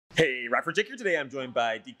Hey, Rockford Jake here. Today I'm joined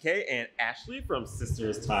by DK and Ashley from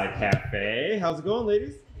Sisters Thai Cafe. How's it going,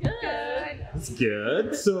 ladies? Good. It's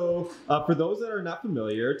good. So, for those that are not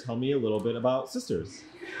familiar, tell me a little bit about Sisters.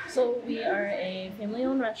 So we are a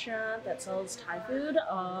family-owned restaurant that sells Thai food.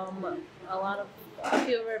 A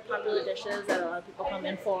few of our popular dishes that a lot of people come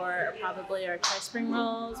in for are probably our Thai spring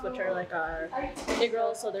rolls, which are like our egg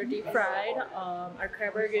rolls, so they're deep fried. Our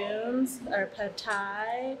crab ragoons, our pad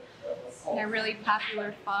Thai. They're really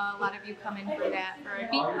popular pho. A lot of you come in for that. For our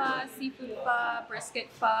beef pho, seafood pho, brisket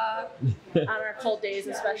pho. On our cold days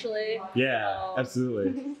especially. Yeah,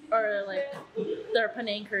 absolutely. Or like their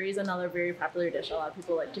Penang curry is another very popular dish a lot of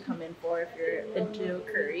people like to come in for if you're into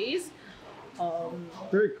curries.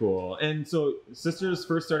 Very cool. And so Sisters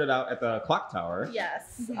first started out at the Clock Tower.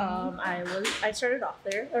 Yes. I started off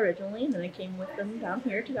there originally, and then I came with them down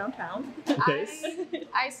here to downtown. Nice.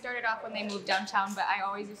 I started off when they moved downtown, but I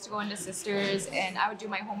always used to go into Sisters, and I would do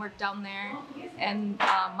my homework down there. And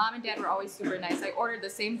Mom and Dad were always super nice. I ordered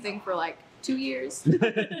the same thing for like 2 years.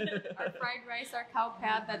 Our fried rice, our cow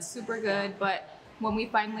pad, that's super good. But when we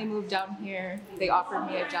finally moved down here, they offered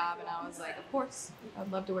me a job, and I was like, of course,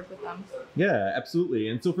 I'd love to work with them. Yeah, absolutely.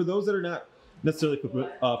 And so for those that are not necessarily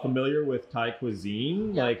familiar with Thai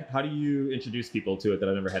cuisine, Yeah. like how do you introduce people to it that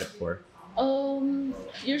I've never had it before?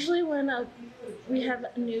 Usually when we have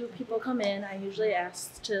new people come in, I usually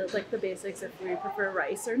ask to like the basics if we prefer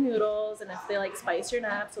rice or noodles, and if they like spice or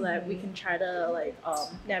not, so that we can try to like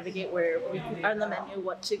navigate where we can, on the menu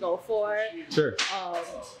what to go for. Sure.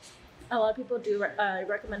 A lot of people do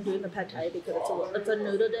recommend doing the pad Thai because it's a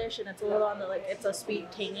noodle dish, and it's a little on the it's a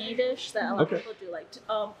sweet tangy dish that a lot of people do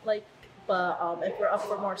like. But if we're up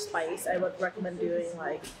for more spice, I would recommend doing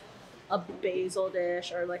like a basil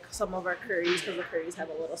dish or like some of our curries, because the curries have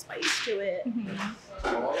a little spice to it.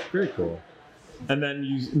 Very cool. And then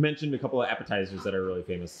you mentioned a couple of appetizers that are really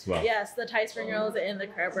famous as well. Yes, the Thai spring rolls and the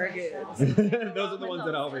crab ragoons. Those are the ones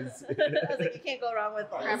that always. I was like, you can't go wrong with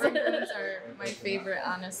those. Crab rangoons are my favorite,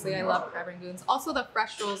 honestly. I love crab rangoons. Also, the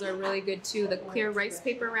fresh rolls are really good too. The clear rice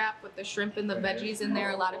paper wrap with the shrimp and the veggies in there.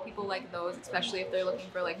 A lot of people like those, especially if they're looking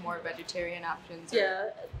for like more vegetarian options. Yeah.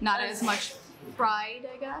 Not as much fried,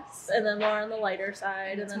 I guess. And then more on the lighter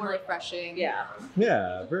side. And it's more refreshing. Yeah.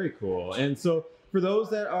 Yeah, very cool. And so for those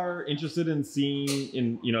that are interested in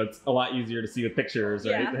seeing, it's a lot easier to see with pictures,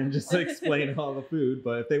 right, than just explain all the food.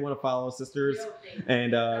 But if they want to follow Sisters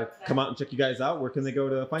and come out and check you guys out, where can they go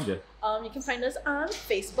to find you? You can find us on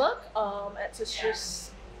Facebook at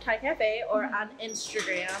Sisters Thai Cafe, or on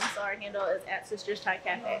Instagram. So our handle is at Sisters Thai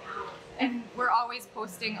Cafe. And we're always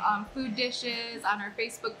posting food dishes on our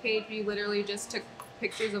Facebook page. We literally just took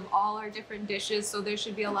pictures of all our different dishes, so there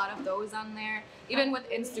should be a lot of those on there. Even with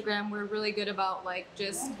Instagram, we're really good about like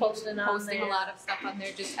just posting a lot of stuff on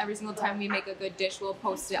there. Just every single time we make a good dish, we'll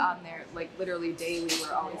post it on there, like literally daily.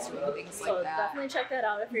 We're always doing things like that. So definitely check that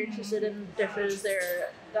out if you're interested in dishes.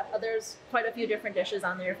 There's quite a few different dishes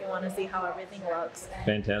on there if you want to see how everything looks.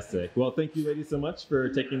 Fantastic. Well, thank you ladies so much for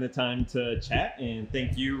taking the time to chat, and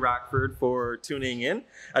thank you Rockford for tuning in.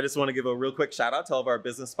 I just want to give a real quick shout out to all of our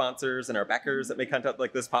business sponsors and our backers that make content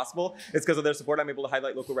like this possible. It's because of their support I'm able to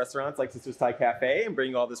highlight local restaurants like Sisters Thai Cafe and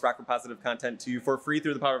bring all this Rockford positive content to you for free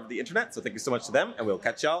through the power of the internet. So thank you so much to them, and we'll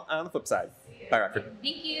catch y'all on the flip side. Bye, Rockford.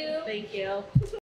 Thank you. Thank you.